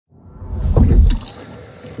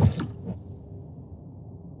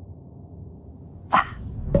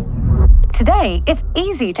Today, it's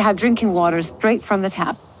easy to have drinking water straight from the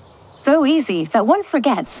tap. So easy that one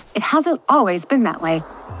forgets it hasn't always been that way.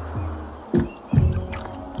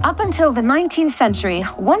 Up until the 19th century,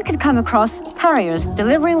 one could come across carriers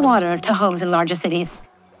delivering water to homes in larger cities.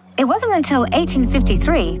 It wasn't until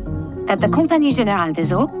 1853 that the Compagnie Générale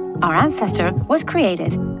des Eaux, our ancestor, was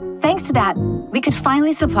created. Thanks to that, we could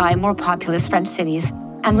finally supply more populous French cities,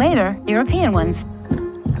 and later, European ones.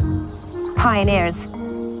 Pioneers.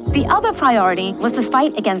 The other priority was to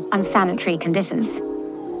fight against unsanitary conditions.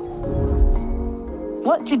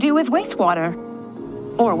 What to do with wastewater?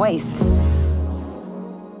 Or waste?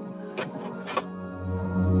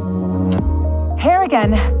 Here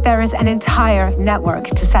again, there is an entire network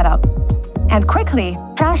to set up. And quickly,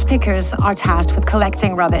 trash pickers are tasked with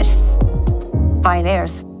collecting rubbish.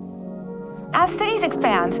 Pioneers. As cities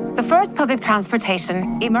expand, the first public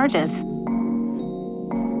transportation emerges.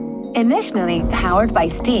 Initially powered by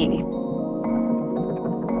steam,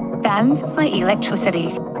 then by electricity.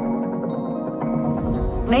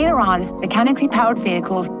 Later on, mechanically powered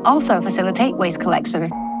vehicles also facilitate waste collection.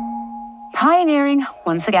 Pioneering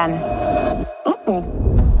once again.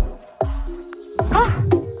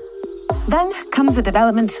 Then comes the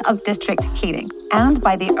development of district heating, and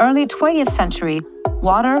by the early 20th century,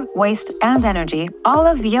 water, waste, and energy, all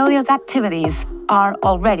of Veolia's activities are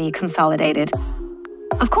already consolidated.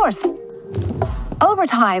 Of course, over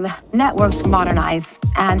time, networks modernize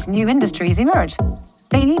and new industries emerge.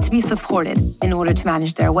 They need to be supported in order to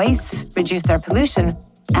manage their waste, reduce their pollution,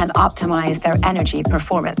 and optimize their energy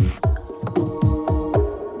performance.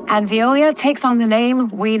 And Veolia takes on the name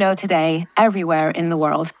we know today everywhere in the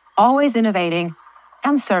world, always innovating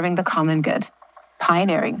and serving the common good,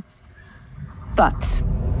 pioneering. But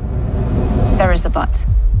there is a but.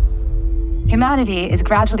 Humanity is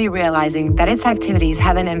gradually realizing that its activities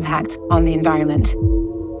have an impact on the environment.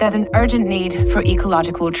 There's an urgent need for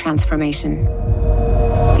ecological transformation.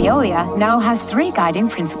 Veolia now has 3 guiding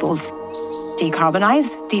principles: decarbonize,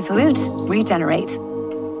 depollute, regenerate.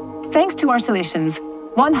 Thanks to our solutions,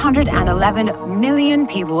 111 million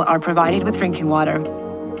people are provided with drinking water.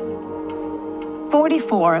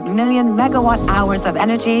 44 million megawatt hours of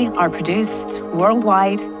energy are produced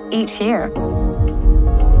worldwide each year.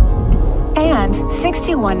 And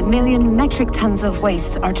 61 million metric tons of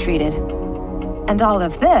waste are treated. And all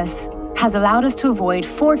of this has allowed us to avoid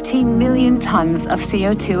 14 million tons of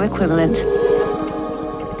CO2 equivalent.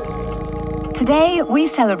 Today, we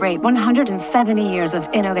celebrate 170 years of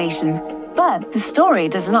innovation, but the story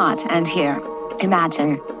does not end here.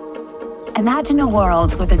 Imagine a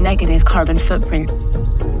world with a negative carbon footprint.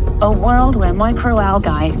 A world where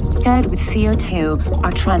microalgae fed with CO2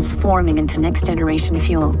 are transforming into next-generation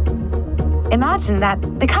fuel. Imagine that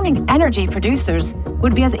becoming energy producers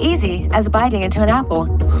would be as easy as biting into an apple.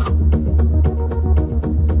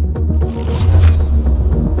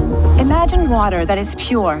 Imagine water that is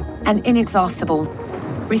pure and inexhaustible,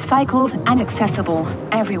 recycled and accessible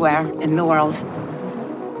everywhere in the world.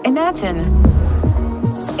 Imagine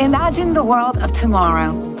the world of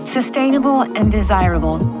tomorrow, sustainable and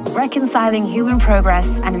desirable, reconciling human progress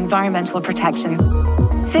and environmental protection.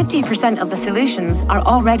 50% of the solutions are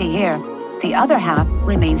already here. The other half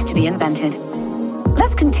remains to be invented.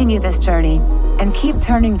 Let's continue this journey and keep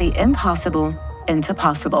turning the impossible into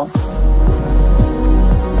possible.